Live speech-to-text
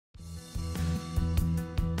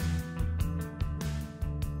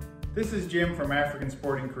This is Jim from African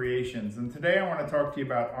Sporting Creations, and today I want to talk to you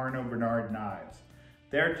about Arno Bernard Knives.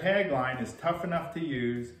 Their tagline is tough enough to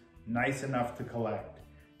use, nice enough to collect.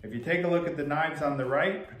 If you take a look at the knives on the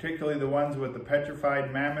right, particularly the ones with the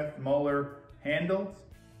petrified mammoth molar handles,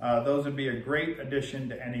 those would be a great addition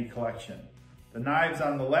to any collection. The knives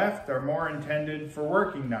on the left are more intended for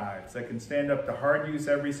working knives that can stand up to hard use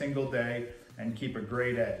every single day and keep a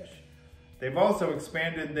great edge. They've also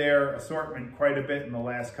expanded their assortment quite a bit in the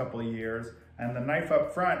last couple of years, and the knife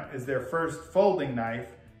up front is their first folding knife,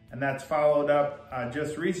 and that's followed up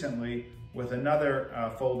just recently with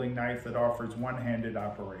another folding knife that offers one-handed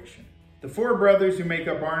operation. The four brothers who make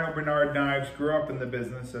up Arno Bernard Knives grew up in the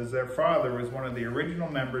business as their father was one of the original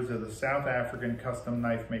members of the South African Custom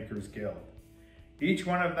Knife Makers Guild. Each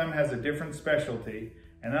one of them has a different specialty,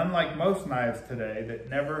 and unlike most knives today that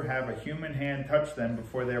never have a human hand touch them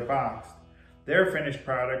before they're boxed, their finished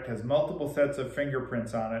product has multiple sets of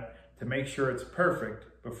fingerprints on it to make sure it's perfect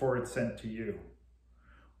before it's sent to you.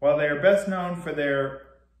 While they are best known for their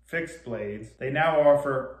fixed blades, they now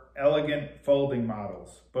offer elegant folding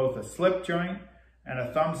models, both a slip joint and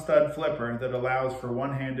a thumb stud flipper that allows for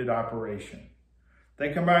one-handed operation.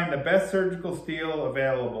 They combine the best surgical steel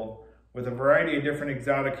available with a variety of different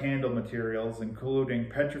exotic handle materials,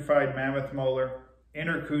 including petrified mammoth molar,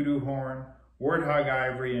 inner kudu horn, warthog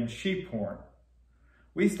ivory, and sheep horn.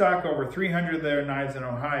 We stock over 300 of their knives in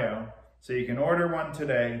Ohio, so you can order one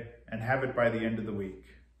today and have it by the end of the week.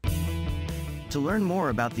 To learn more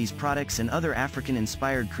about these products and other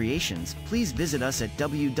African-inspired creations, please visit us at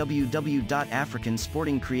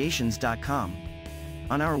www.africansportingcreations.com.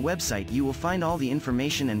 On our website you will find all the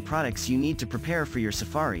information and products you need to prepare for your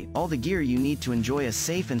safari, all the gear you need to enjoy a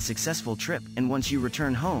safe and successful trip, and once you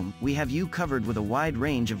return home, we have you covered with a wide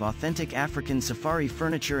range of authentic African safari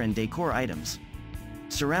furniture and decor items.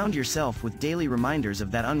 Surround yourself with daily reminders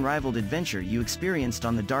of that unrivaled adventure you experienced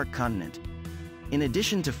on the Dark Continent. In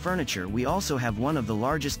addition to furniture, we also have one of the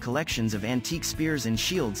largest collections of antique spears and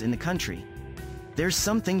shields in the country. There's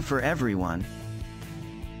something for everyone.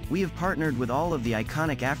 We have partnered with all of the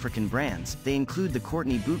iconic African brands. They include the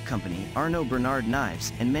Courtney Boot Company, Arno Bernard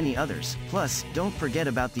Knives, and many others. Plus, don't forget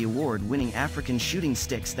about the award-winning African shooting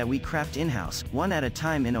sticks that we craft in-house, one at a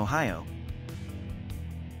time in Ohio.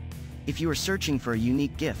 If you are searching for a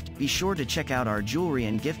unique gift, be sure to check out our jewelry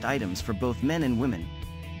and gift items for both men and women.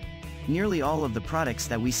 Nearly all of the products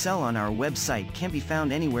that we sell on our website can't be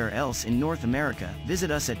found anywhere else in North America. Visit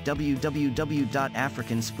us at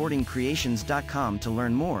www.africansportingcreations.com to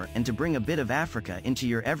learn more and to bring a bit of Africa into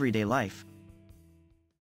your everyday life.